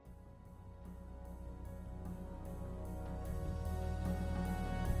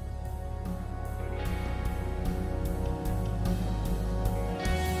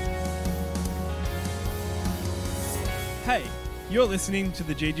Hey, you're listening to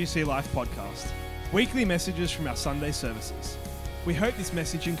the GGC Life podcast, weekly messages from our Sunday services. We hope this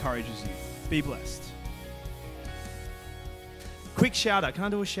message encourages you. Be blessed. Quick shout out. Can I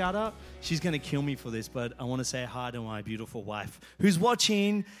do a shout out? She's going to kill me for this, but I want to say hi to my beautiful wife who's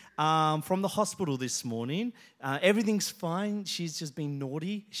watching from the hospital this morning. Everything's fine. She's just been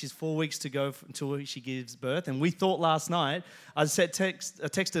naughty. She's 4 weeks to go until she gives birth. And we thought last night, I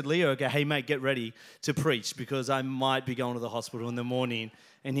texted Leo, okay, hey, mate, get ready to preach because I might be going to the hospital in the morning.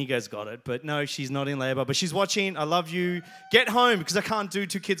 And he goes, got it. But no, she's not in labor. But she's watching. I love you. Get home because I can't do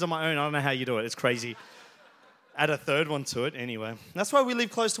 2 kids on my own. I don't know how you do it. It's crazy. Add a third one to it anyway. That's why we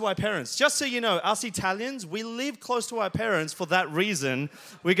live close to our parents. Just so you know, us Italians, we live close to our parents for that reason.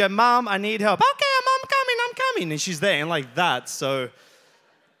 We go, Mom, I need help. Okay, I'm coming. And she's there and like that. So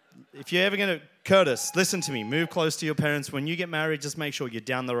if you're ever going to, Curtis, listen to me. Move close to your parents. When you get married, just make sure you're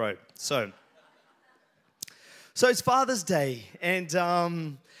down the road. So it's Father's Day.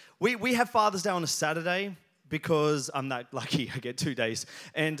 And we have Father's Day on a Saturday. Because I'm that lucky, I get 2 days.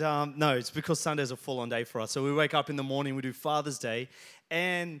 And no, it's because Sunday's a full-on day for us. So we wake up in the morning, we do Father's Day,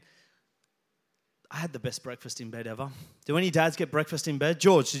 and I had the best breakfast in bed ever. Do any dads get breakfast in bed?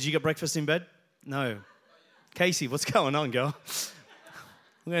 George, did you get breakfast in bed? No. Casey, what's going on, girl?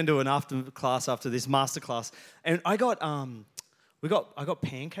 We're going to do an after class after this, master class. And I got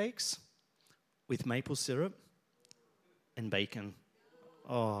pancakes with maple syrup and bacon.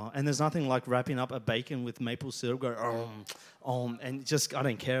 Oh, and there's nothing like wrapping up a bacon with maple syrup, go, and just, I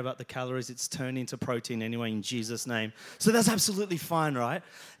don't care about the calories. It's turned into protein anyway in Jesus' name. So that's absolutely fine, right?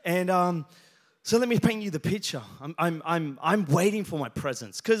 And so let me paint you the picture. I'm waiting for my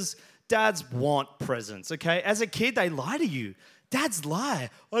presents because dads want presents, okay? As a kid, they lie to you. Dads lie.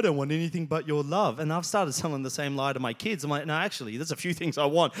 I don't want anything but your love. And I've started telling the same lie to my kids. I'm like, no, actually, there's a few things I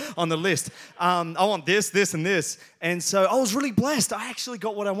want on the list. I want this, this, and this. And so I was really blessed. I actually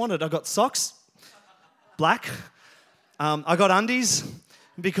got what I wanted. I got socks, black. I got undies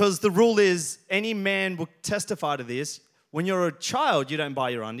because the rule is any man will testify to this. When you're a child, you don't buy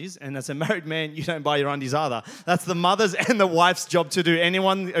your undies. And as a married man, you don't buy your undies either. That's the mother's and the wife's job to do.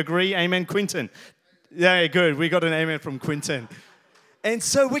 Anyone agree? Amen, Quinton? Yeah, good. We got an amen from Quinton. And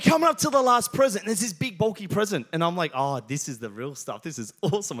so we're coming up to the last present. And there's this big, bulky present. And I'm like, oh, this is the real stuff. This is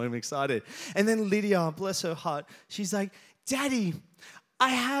awesome. I'm excited. And then Lydia, bless her heart, she's like, Daddy,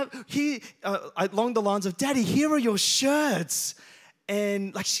 along the lines of, Daddy, here are your shirts.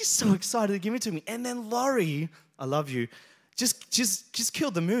 And like, she's so excited to give it to me. And then Laurie, I love you, just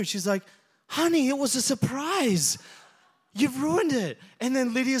killed the mood. She's like, honey, it was a surprise. You've ruined it. And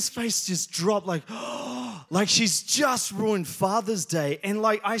then Lydia's face just dropped like, oh, like she's just ruined Father's Day. And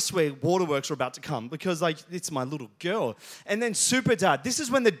like, I swear, waterworks are about to come because like, it's my little girl. And then Super Dad. This is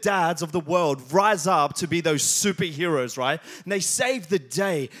when the dads of the world rise up to be those superheroes, right? And they save the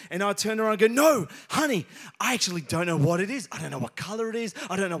day. And I turn around and go, no, honey, I actually don't know what it is. I don't know what color it is.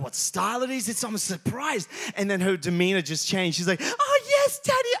 I don't know what style it is. I'm surprised. And then her demeanor just changed. She's like, oh yes,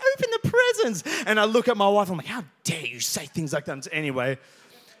 Daddy, open the presents. And I look at my wife. I'm like, how dare you say things like that? Anyway,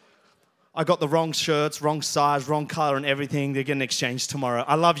 I got the wrong shirts, wrong size, wrong color and everything. They're getting exchanged tomorrow.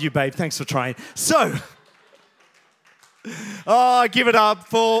 I love you, babe. Thanks for trying. So, give it up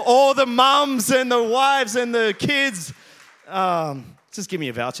for all the mums and the wives and the kids. Just give me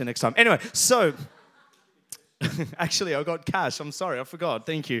a voucher next time. Anyway, so, actually, I got cash. I'm sorry. I forgot.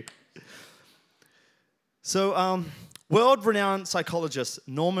 Thank you. So, world-renowned psychologist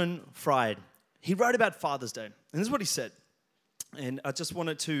Norman Fried, he wrote about Father's Day. And this is what he said. And I just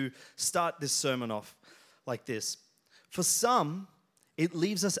wanted to start this sermon off like this. For some, it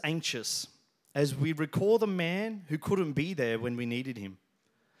leaves us anxious as we recall the man who couldn't be there when we needed him,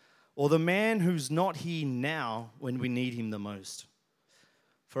 or the man who's not here now when we need him the most.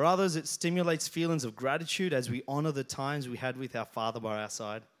 For others, it stimulates feelings of gratitude as we honor the times we had with our Father by our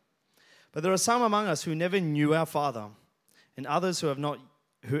side. But there are some among us who never knew our Father, and others who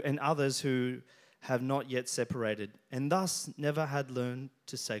have not yet separated, and thus never had learned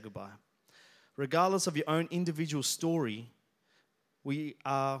to say goodbye. Regardless of your own individual story, we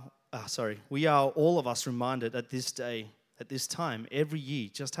are all of us reminded at this day, at this time, every year,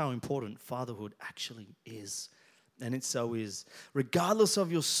 just how important fatherhood actually is. And it so is. Regardless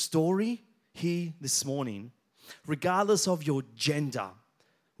of your story here this morning, regardless of your gender,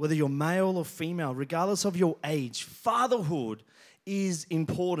 whether you're male or female, regardless of your age, fatherhood is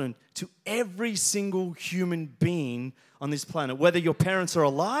important to every single human being on this planet. Whether your parents are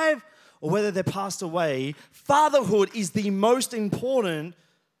alive or whether they're passed away, fatherhood is the most important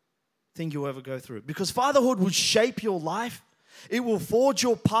thing you'll ever go through. Because fatherhood will shape your life. It will forge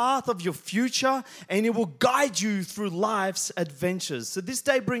your path of your future, and it will guide you through life's adventures. So this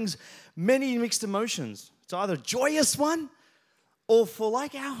day brings many mixed emotions. It's either a joyous one, or for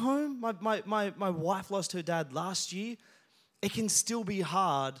like our home, my wife lost her dad last year. It can still be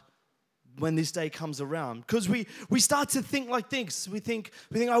hard when this day comes around, because we start to think like this. We think,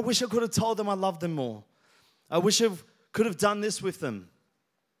 I wish I could have told them I loved them more. I wish I could have done this with them.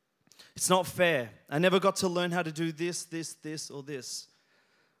 It's not fair. I never got to learn how to do this, or this.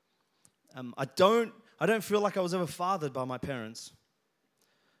 I don't feel like I was ever fathered by my parents.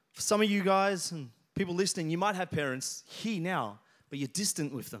 For some of you guys and people listening, you might have parents here now, but you're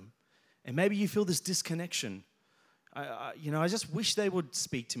distant with them. And maybe you feel this disconnection. I just wish they would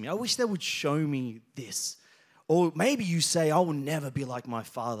speak to me. I wish they would show me this. Or maybe you say, I will never be like my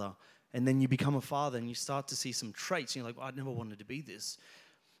father. And then you become a father and you start to see some traits. And you're like, I never wanted to be this.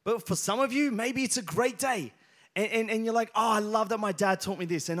 But for some of you, maybe it's a great day. And you're like, I love that my dad taught me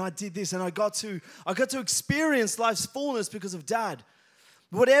this. And I did this. And I got to experience life's fullness because of dad.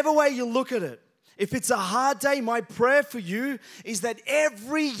 Whatever way you look at it, if it's a hard day, my prayer for you is that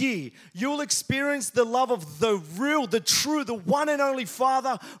every year you'll experience the love of the real, the true, the one and only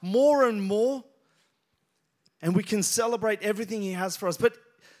Father more and more. And we can celebrate everything He has for us. But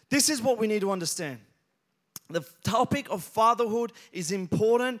this is what we need to understand. The topic of fatherhood is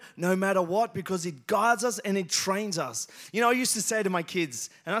important no matter what, because it guides us and it trains us. I used to say to my kids,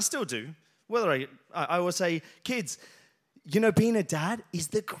 and I still do, I always say, kids, being a dad is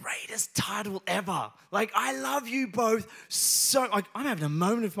the greatest title ever. Like, I love you both so. Like, I'm having a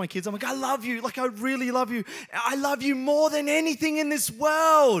moment with my kids. I'm like, I love you. Like, I really love you. I love you more than anything in this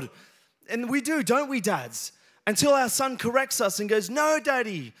world. And we do, don't we, dads? Until our son corrects us and goes, no,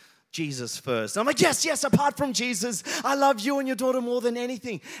 daddy. Jesus first. I'm like, yes, apart from Jesus, I love you and your daughter more than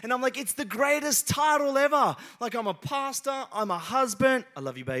anything. And I'm like, it's the greatest title ever. Like, I'm a pastor, I'm a husband, I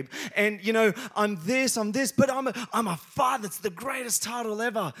love you, babe. And, I'm this, but I'm a father. It's the greatest title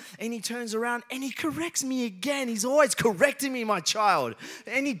ever. And he turns around and he corrects me again. He's always correcting me, my child.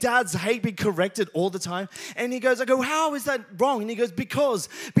 Any dads hate being corrected all the time. And I go, how is that wrong? And he goes, because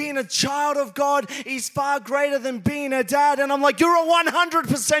being a child of God is far greater than being a dad. And I'm like, you're a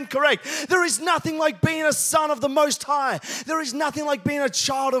 100% correct. There is nothing like being a son of the Most High. There is nothing like being a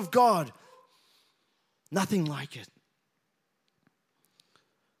child of God. Nothing like it.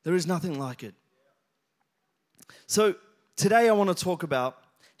 There is nothing like it. So today I want to talk about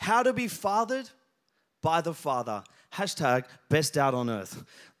how to be fathered by the Father. Hashtag best dad on earth,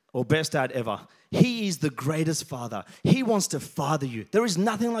 or best dad ever. He is the greatest father. He wants to father you. There is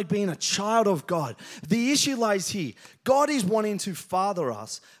nothing like being a child of God. The issue lies here. God is wanting to father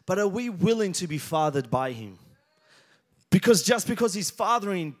us, but are we willing to be fathered by Him? Because just because He's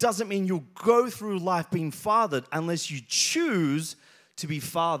fathering doesn't mean you'll go through life being fathered unless you choose to be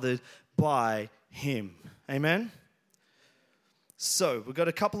fathered by Him. Amen? So we've got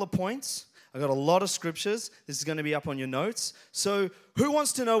a couple of points. I've got a lot of scriptures. This is going to be up on your notes. So who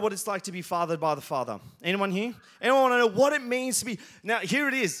wants to know what it's like to be fathered by the Father? Anyone here? Anyone want to know what it means to be? Now, here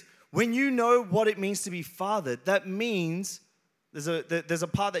it is. When you know what it means to be fathered, that means there's a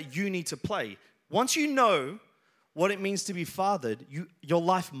part that you need to play. Once you know what it means to be fathered, your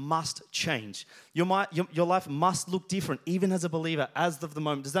life must change. Your life must look different, even as a believer, as of the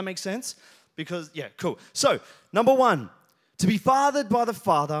moment. Does that make sense? Because, yeah, cool. So, number one. To be fathered by the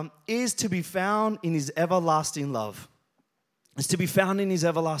Father is to be found in His everlasting love. It's to be found in His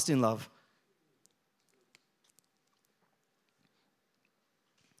everlasting love.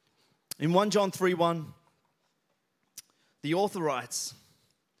 In 1 John 3:1, the author writes,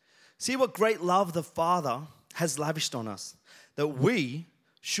 see what great love the Father has lavished on us, that we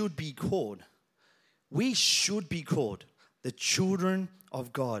should be called the children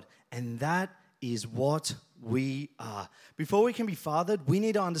of God. And that is what we are. Before we can be fathered, we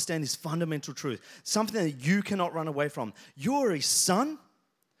need to understand this fundamental truth, something that you cannot run away from. You are His son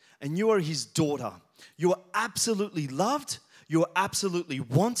and you are His daughter. You are absolutely loved. You are absolutely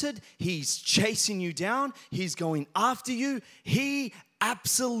wanted. He's chasing you down. He's going after you. He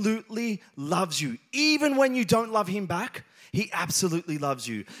absolutely loves you. Even when you don't love Him back, He absolutely loves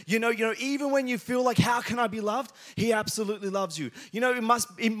you. Even when you feel like, how can I be loved? He absolutely loves you.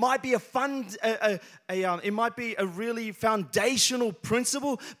 It might be it might be a really foundational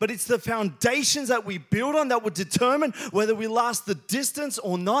principle, but it's the foundations that we build on that would determine whether we last the distance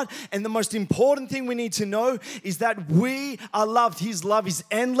or not. And the most important thing we need to know is that we are loved. His love is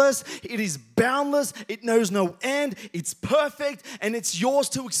endless. It is boundless. It knows no end. It's perfect, and it's yours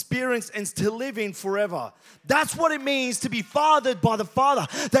to experience and to live in forever. That's what it means to be fathered by the Father,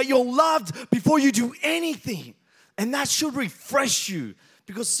 that you're loved before you do anything. And that should refresh you.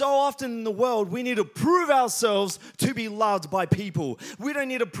 Because so often in the world, we need to prove ourselves to be loved by people. We don't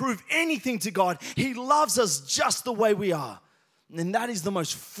need to prove anything to God. He loves us just the way we are. And that is the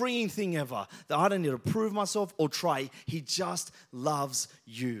most freeing thing ever. That I don't need to prove myself or try. He just loves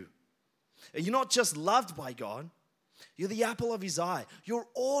you. You're not just loved by God. You're the apple of his eye. You're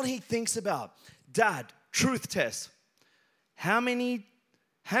all he thinks about. Dad, truth test. How many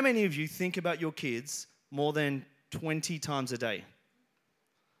of you think about your kids more than 20 times a day?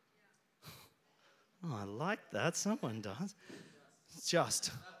 Oh, I like that. Someone does.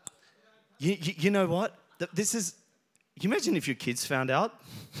 Just. You know what? This is, can you imagine if your kids found out?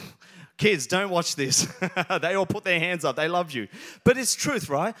 Kids, don't watch this. They all put their hands up. They love you. But it's truth,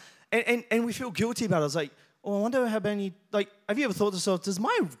 right? And we feel guilty about it. I was like, oh, I wonder how many, have you ever thought to yourself, does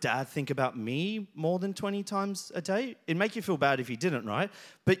my dad think about me more than 20 times a day? It'd make you feel bad if he didn't, right?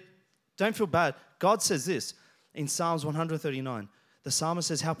 But don't feel bad. God says this in Psalms 139. The psalmist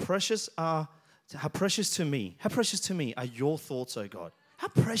says, how precious to me are your thoughts, O God. How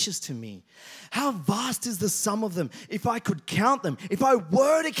precious to me. How vast is the sum of them. If I could count them, if I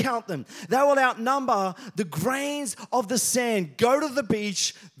were to count them, they will outnumber the grains of the sand. Go to the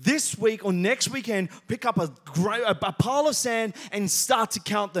beach this week or next weekend, pick up a pile of sand and start to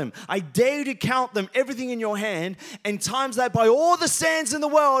count them. I dare you to count them, everything in your hand, and times that by all the sands in the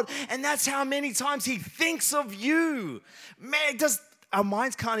world, and that's how many times he thinks of you. Man, our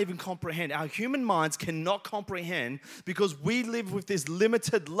minds can't even comprehend. Our human minds cannot comprehend because we live with this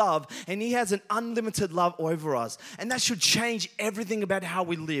limited love and he has an unlimited love over us. And that should change everything about how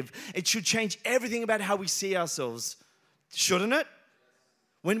we live. It should change everything about how we see ourselves. Shouldn't it?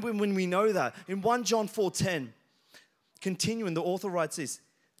 When we know that. In 1 John 4:10, continuing, the author writes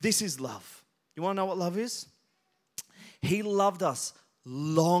this is love. You want to know what love is? He loved us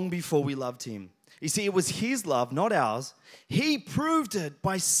long before we loved him. You see, it was his love, not ours. He proved it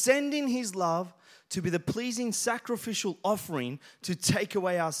by sending his love to be the pleasing sacrificial offering to take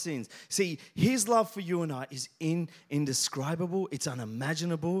away our sins. See, his love for you and I is indescribable. It's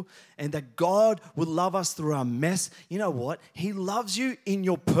unimaginable. And that God will love us through our mess. You know what? He loves you in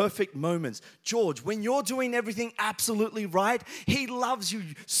your perfect moments. George, when you're doing everything absolutely right, he loves you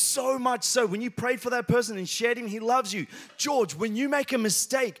so much so. When you prayed for that person and shared him, he loves you. George, when you make a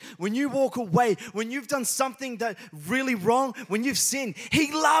mistake, when you walk away, when you've done something that really wrong, when you've sinned,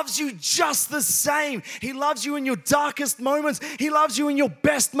 he loves you just the same. He loves you in your darkest moments. He loves you in your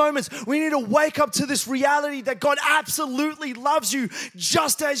best moments. We need to wake up to this reality that God absolutely loves you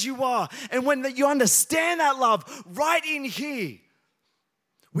just as you are. And when you understand that love right in here,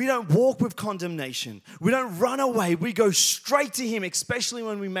 we don't walk with condemnation. We don't run away. We go straight to him, especially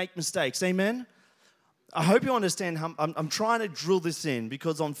when we make mistakes. Amen? I hope you understand how I'm trying to drill this in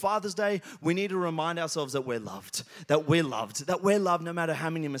because on Father's Day, we need to remind ourselves that we're loved, that we're loved, that we're loved no matter how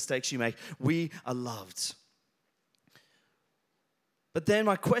many mistakes you make. We are loved. But then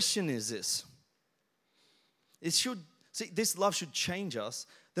my question is this. This love should change us.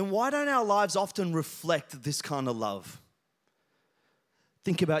 Then why don't our lives often reflect this kind of love?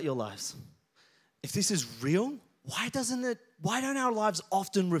 Think about your lives. If this is real, why don't our lives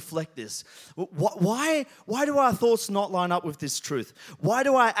often reflect this? Why do our thoughts not line up with this truth? Why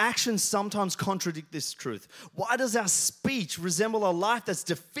do our actions sometimes contradict this truth? Why does our speech resemble a life that's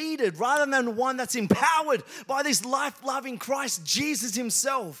defeated rather than one that's empowered by this life-loving Christ, Jesus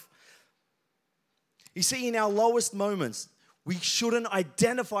himself? You see, in our lowest moments, we shouldn't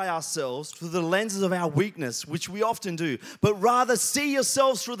identify ourselves through the lenses of our weakness, which we often do, but rather see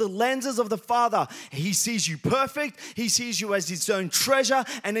yourselves through the lenses of the Father. He sees you perfect. He sees you as his own treasure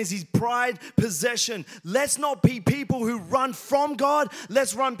and as his prized possession. Let's not be people who run from God.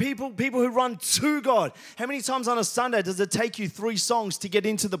 Let's run people who run to God. How many times on a Sunday does it take you 3 songs to get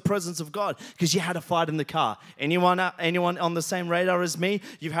into the presence of God? Because you had a fight in the car. Anyone on the same radar as me?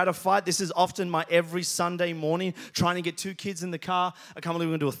 You've had a fight. This is often my every Sunday morning, trying to get 2 kids in the car. I can't believe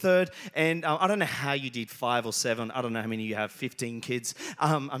we're going to do a 3rd. And I don't know how you did 5 or 7. I don't know how many you have, 15 kids.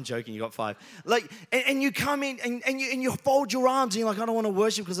 I'm joking, you got 5. And you come in and you fold your arms and you're like, I don't want to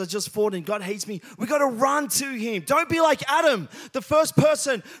worship because I just fought and God hates me. We got to run to him. Don't be like Adam, the first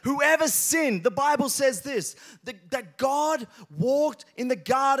person who ever sinned. The Bible says this, that God walked in the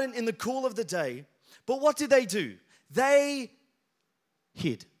garden in the cool of the day. But what did they do? They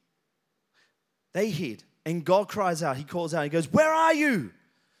hid. They hid. And God cries out, he calls out, he goes, where are you?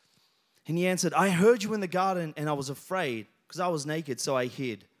 And he answered, I heard you in the garden and I was afraid because I was naked, so I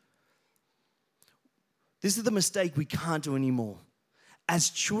hid. This is the mistake we can't do anymore.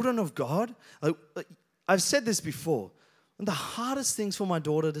 As children of God, I've said this before, one of the hardest things for my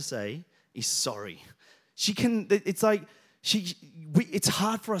daughter to say is sorry. It's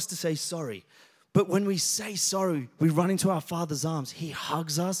hard for us to say sorry. But when we say sorry, we run into our Father's arms. He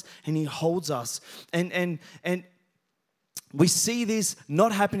hugs us and He holds us. And we see this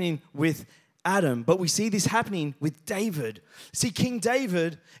not happening with Adam, but we see this happening with David. See, King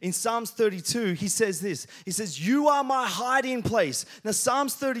David in Psalms 32, he says this. He says, "You are my hiding place." Now,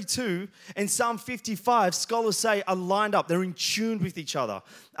 Psalms 32 and Psalm 55, scholars say, are lined up. They're in tune with each other.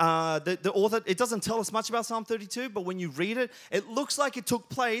 The author, it doesn't tell us much about Psalm 32, but when you read it, it looks like it took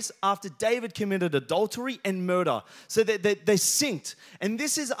place after David committed adultery and murder. So they're synced. And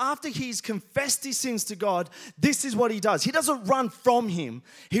this is after he's confessed his sins to God. This is what he does. He doesn't run from Him.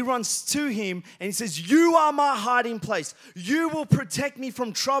 He runs to Him and he says, "You are my hiding place. You will protect me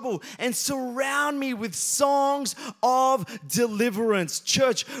from trouble and surround me with songs of deliverance."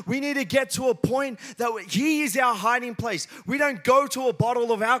 Church, we need to get to a point that He is our hiding place. We don't go to a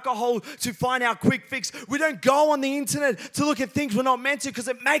bottle of alcohol to find our quick fix. We don't go on the internet to look at things we're not meant to because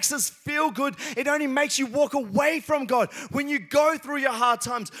it makes us feel good. It only makes you walk away from God. When you go through your hard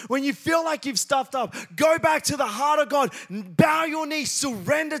times, when you feel like you've stuffed up, go back to the heart of God, bow your knees,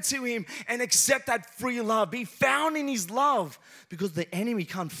 surrender to Him, and accept that free love. Be found in His love, because the enemy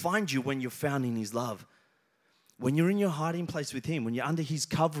can't find you when you're found in His love. When you're in your hiding place with Him, when you're under His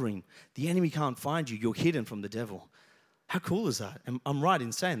covering, the enemy can't find you. You're hidden from the devil. How cool is that? I'm right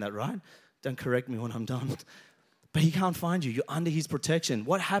in saying that, right? Don't correct me when I'm done. But he can't find you. You're under His protection.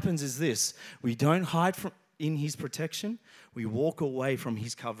 What happens is this. We don't hide in His protection. We walk away from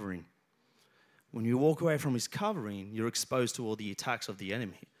His covering. When you walk away from His covering, you're exposed to all the attacks of the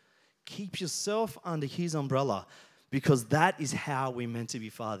enemy. Keep yourself under His umbrella, because that is how we're meant to be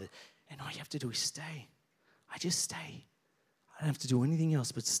fathered. And all you have to do is stay. I just stay. I don't have to do anything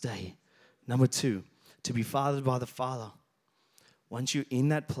else but stay. Number 2, to be fathered by the Father. Once you're in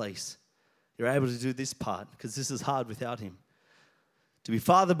that place, you're able to do this part, because this is hard without Him. To be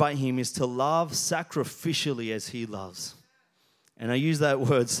fathered by Him is to love sacrificially as He loves. And I use that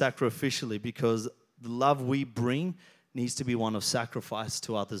word sacrificially because the love we bring needs to be one of sacrifice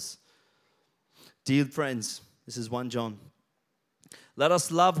to others. Dear friends, this is 1 John. Let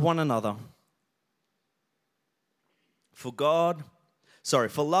us love one another. For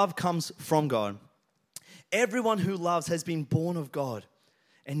love comes from God. Everyone who loves has been born of God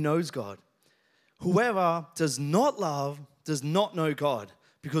and knows God. Whoever does not love does not know God,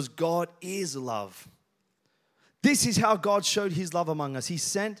 because God is love. This is how God showed His love among us. He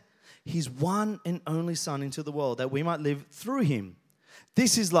sent His one and only Son into the world that we might live through Him.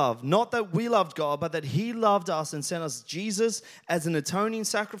 This is love, not that we loved God, but that He loved us and sent us Jesus as an atoning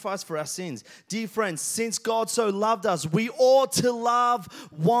sacrifice for our sins. Dear friends, since God so loved us, we ought to love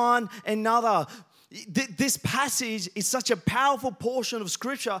one another. This passage is such a powerful portion of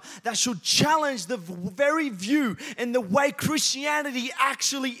Scripture that should challenge the very view and the way Christianity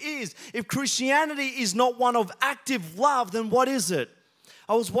actually is. If Christianity is not one of active love, then what is it?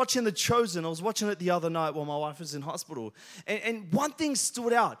 I was watching The Chosen. I was watching it the other night while my wife was in hospital. And one thing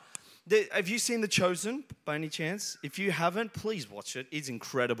stood out. Have you seen The Chosen by any chance? If you haven't, please watch it. It's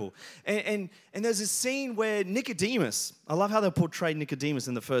incredible. And there's a scene where Nicodemus, I love how they portrayed Nicodemus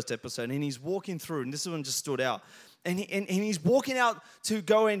in the first episode, and he's walking through, and this one just stood out. And he's walking out to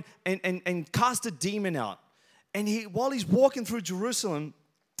go and cast a demon out. And while he's walking through Jerusalem,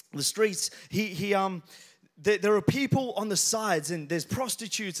 the streets, there are people on the sides, and there's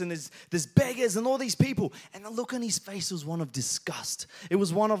prostitutes, and there's beggars, and all these people. And the look on his face was one of disgust. It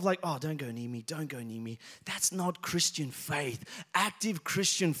was one of like, oh, don't go near me, don't go near me. That's not Christian faith. Active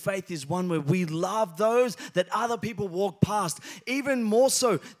Christian faith is one where we love those that other people walk past. Even more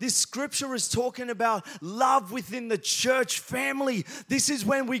so, this scripture is talking about love within the church family. This is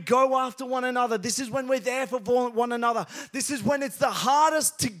when we go after one another. This is when we're there for one another. This is when it's the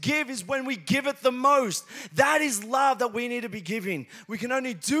hardest to give, is when we give it the most. That is love that we need to be giving. We can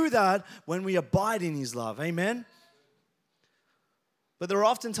only do that when we abide in His love. Amen? But there are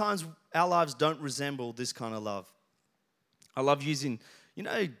often times our lives don't resemble this kind of love. I love using,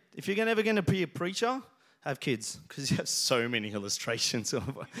 if you're ever going to be a preacher, have kids, because you have so many illustrations.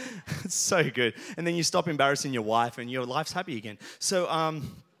 It's so good. And then you stop embarrassing your wife and your life's happy again. So I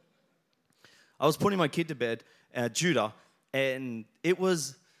was putting my kid to bed, Judah, and it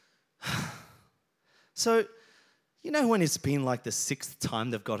was... So, when it's been like the 6th time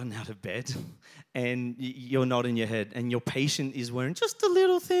they've gotten out of bed and you're nodding your head and your patient is wearing just a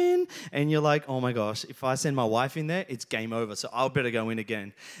little thin and you're like, oh my gosh, if I send my wife in there, it's game over. So I'll better go in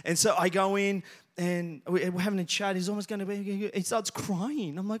again. And so I go in And we're having a chat. He's almost going to be, he starts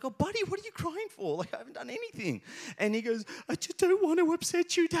crying. I'm like, oh, buddy, what are you crying for? Like, I haven't done anything. And he goes, I just don't want to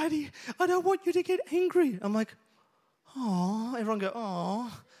upset you, Daddy. I don't want you to get angry. I'm like, oh, everyone go,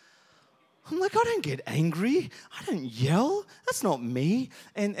 oh. I'm like, I don't get angry. I don't yell. That's not me.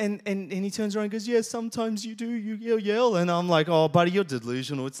 And he turns around and goes, yeah, sometimes you do. You yell. And I'm like, oh, buddy, you're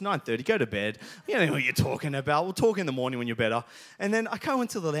delusional. It's 9:30. Go to bed. You don't know what you're talking about. We'll talk in the morning when you're better. And then I go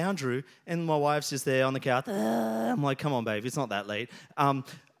into the lounge room, and my wife's just there on the couch. I'm like, come on, babe. It's not that late.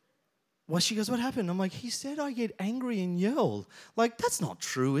 Well, she goes, what happened? I'm like, he said I get angry and yell. Like, that's not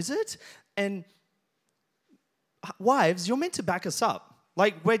true, is it? And wives, you're meant to back us up.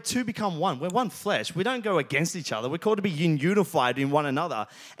 Like, we're two become one. We're one flesh. We don't go against each other. We're called to be unified in one another.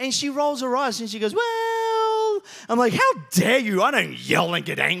 And she rolls her eyes and she goes, well, I'm like, how dare you? I don't yell and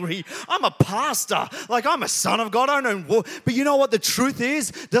get angry. I'm a pastor. Like, I'm a son of God. I don't walk. But you know what the truth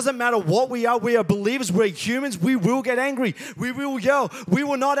is? Doesn't matter what we are believers. We're humans. We will get angry. We will yell. We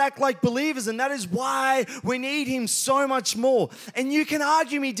will not act like believers. And that is why we need him so much more. And you can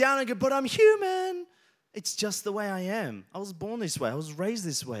argue me down and go, but I'm human. It's just the way I am. I was born this way. I was raised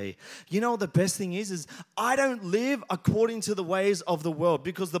this way. You know what the best thing is I don't live according to the ways of the world,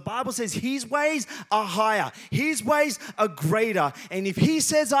 because the Bible says his ways are higher. His ways are greater. And if he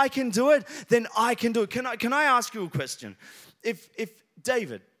says I can do it, then I can do it. Can I ask you a question? If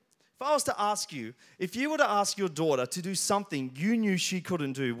David, if I was to ask you, if you were to ask your daughter to do something you knew she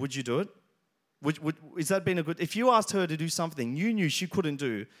couldn't do, would you do it? Is that been a good... If you asked her to do something you knew she couldn't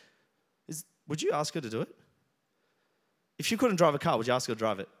do, would you ask her to do it? If she couldn't drive a car, would you ask her to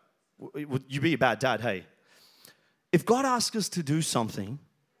drive it? Would you be a bad dad? Hey, if God asked us to do something,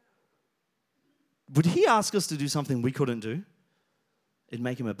 would he ask us to do something we couldn't do? It'd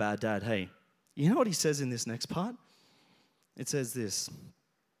make him a bad dad. Hey, you know what he says in this next part? It says this.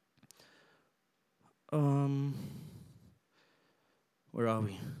 Where are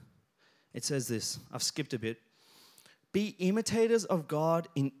we? It says this. I've skipped a bit. Be imitators of God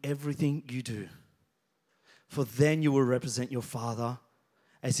in everything you do, for then you will represent your Father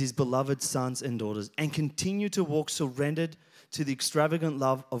as his beloved sons and daughters, and continue to walk surrendered to the extravagant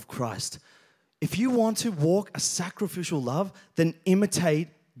love of Christ. If you want to walk a sacrificial love, then imitate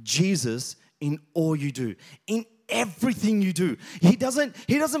Jesus in all you do, in everything you do. He doesn't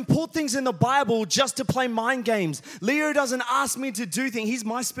put things in the Bible just to play mind games. Leo doesn't ask me to do things. He's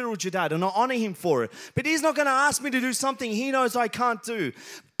my spiritual dad, and I honor him for it. But he's not going to ask me to do something he knows I can't do.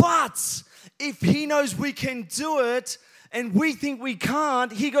 But if he knows we can do it, and we think we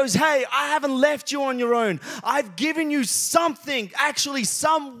can't, he goes, hey, I haven't left you on your own. I've given you something, actually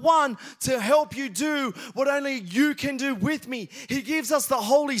someone to help you do what only you can do with me. He gives us the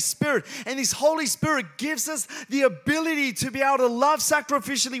Holy Spirit, and this Holy Spirit gives us the ability to be able to love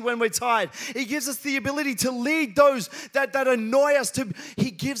sacrificially when we're tired. He gives us the ability to lead those that annoy us.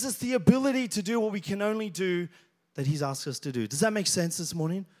 He gives us the ability to do what we can only do that he's asked us to do. Does that make sense this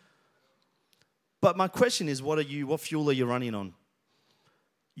morning? But my question is, what fuel are you running on?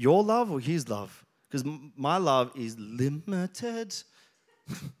 Your love or his love? Because my love is limited,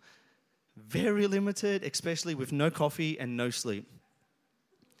 very limited, especially with no coffee and no sleep.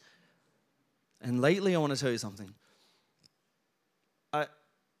 And lately, I want to tell you something.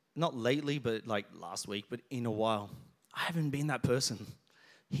 Not lately, but like last week, but in a while, I haven't been that person.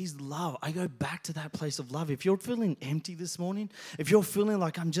 His love. I go back to that place of love. If you're feeling empty this morning, if you're feeling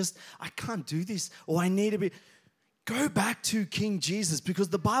like I can't do this, or I need to be, go back to King Jesus, because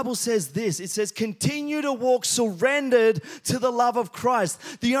the Bible says this. It says, continue to walk surrendered to the love of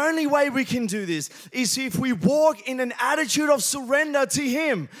Christ. The only way we can do this is if we walk in an attitude of surrender to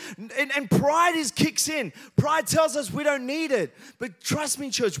him. And pride kicks in. Pride tells us we don't need it. But trust me,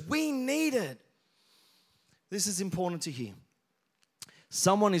 church, we need it. This is important to hear.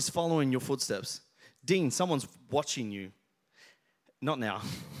 Someone is following your footsteps. Dean, someone's watching you. Not now.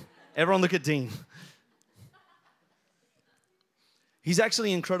 Everyone look at Dean. He's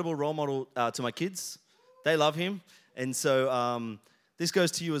actually an incredible role model to my kids. They love him. And so this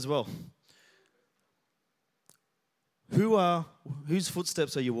goes to you as well. Whose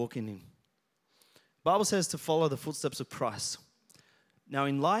footsteps are you walking in? The Bible says to follow the footsteps of Christ. Now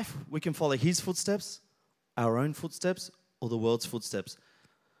in life, we can follow his footsteps, our own footsteps, or the world's footsteps.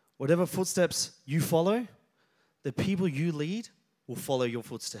 Whatever footsteps you follow, the people you lead will follow your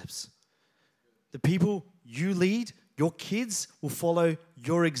footsteps. The people you lead, your kids will follow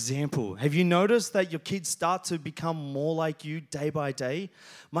your example. Have you noticed that your kids start to become more like you day by day?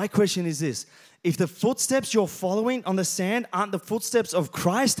 My question is this: if the footsteps you're following on the sand aren't the footsteps of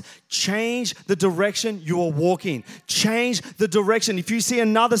Christ, change the direction you are walking. Change the direction. If you see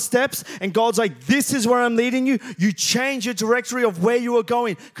another steps and God's like, this is where I'm leading you, you change your trajectory of where you are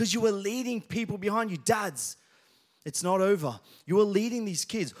going because you are leading people behind you. Dads, it's not over. You are leading these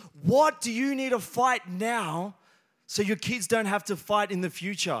kids. What do you need to fight now so your kids don't have to fight in the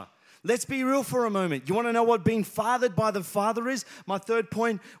future? Let's be real for a moment. You want to know what being fathered by the Father is? My third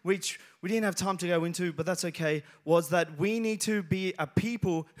point, which we didn't have time to go into, but that's okay, was that we need to be a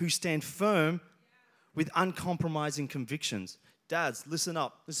people who stand firm with uncompromising convictions. Dads, listen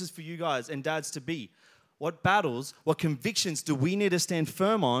up. This is for you guys and dads to be. What battles, what convictions do we need to stand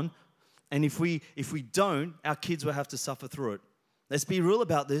firm on? And if we don't, our kids will have to suffer through it. Let's be real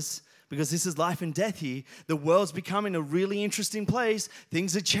about this, because this is life and death here. The world's becoming a really interesting place.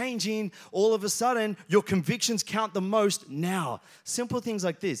 Things are changing. All of a sudden, your convictions count the most now. Simple things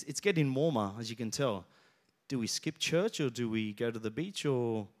like this. It's getting warmer, as you can tell. Do we skip church or do we go to the beach?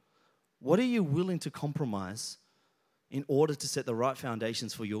 Or what are you willing to compromise in order to set the right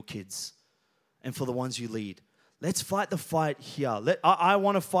foundations for your kids and for the ones you lead? Let's fight the fight here. I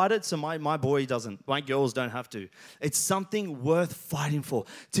want to fight it, so my boy doesn't. My girls don't have to. It's something worth fighting for.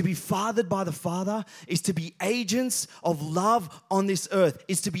 To be fathered by the Father is to be agents of love on this earth.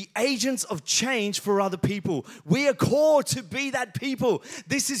 It's to be agents of change for other people. We are called to be that people.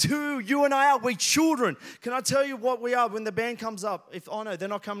 This is who you and I are. We're children. Can I tell you what we are when the band comes up? Oh no, they're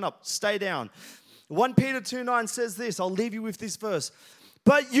not coming up. Stay down. 1 Peter 2:9 says this. I'll leave you with this verse.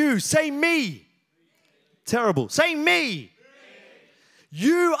 But you, say me. Terrible. Say me.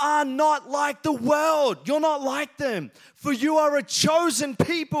 You are not like the world. You're not like them. For you are a chosen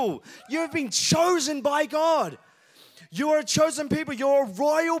people. You have been chosen by God. You are a chosen people. You're a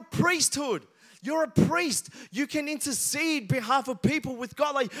royal priesthood. You're a priest. You can intercede behalf of people with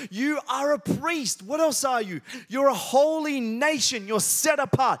God. Like, you are a priest. What else are you? You're a holy nation. You're set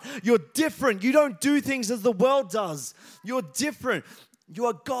apart. You're different. You don't do things as the world does. You're different. You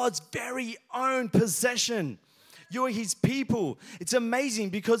are God's very own possession. You are His people. It's amazing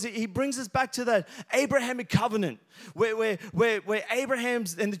because He brings us back to that Abrahamic covenant where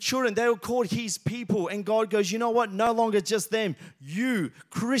Abraham's and the children, they were called His people. And God goes, you know what? No longer just them. You,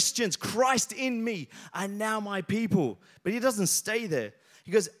 Christians, Christ in me, are now my people. But He doesn't stay there.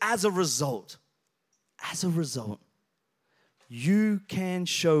 He goes, as a result, you can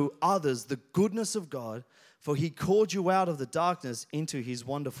show others the goodness of God, for He called you out of the darkness into His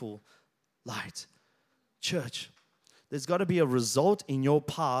wonderful light. Church, there's got to be a result in your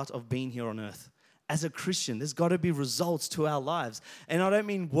part of being here on earth. As a Christian, there's got to be results to our lives. And I don't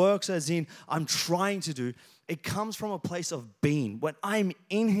mean works as in I'm trying to do. It comes from a place of being. When I'm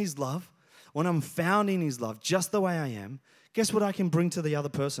in His love, when I'm found in His love, just the way I am, guess what I can bring to the other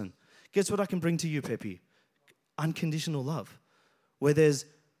person? Guess what I can bring to you, Pepe? Unconditional love. Where there's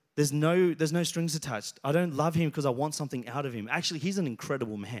no strings attached. I don't love him because I want something out of him. Actually, he's an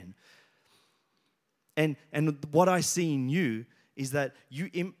incredible man. And what I see in you is that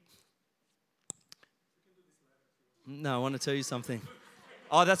No, I want to tell you something.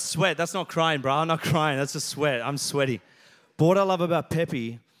 Oh, that's sweat. That's not crying, bro. I'm not crying. That's just sweat. I'm sweaty. But what I love about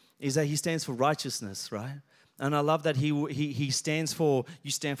Pepe is that he stands for righteousness, right? And I love that he stands for,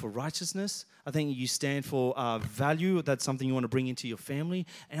 you stand for righteousness. I think you stand for value. That's something you want to bring into your family.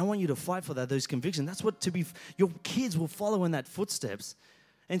 And I want you to fight for that, those convictions. That's what your kids will follow in that footsteps.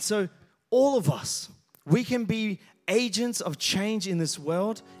 And so all of us, we can be agents of change in this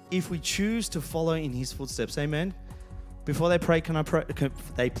world if we choose to follow in His footsteps. Amen? Before they pray, can I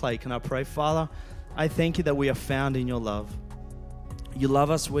pray? Father, I thank You that we are found in Your love. You love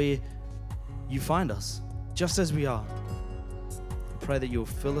us where You find us, just as we are. I pray that You'll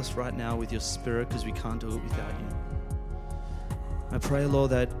fill us right now with Your Spirit, because we can't do it without You. I pray, Lord,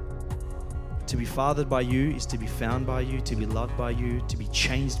 that to be fathered by You is to be found by You, to be loved by You, to be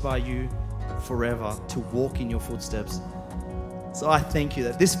changed by You forever, to walk in Your footsteps. So I thank You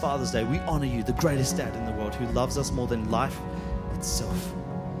that this Father's Day, we honor You, the greatest dad in the world, who loves us more than life itself.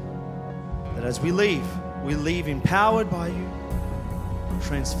 That as we leave empowered by You,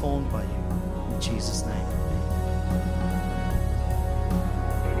 transformed by You. In Jesus' name.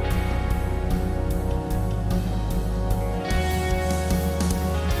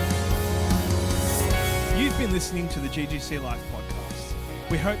 You've been listening to the GGC Life podcast.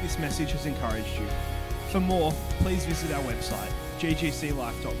 We hope this message has encouraged you. For more, please visit our website,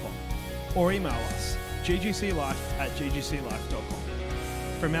 ggclife.com, or email us, ggclife@ggclife.com.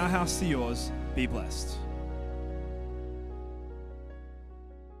 From our house to yours, be blessed.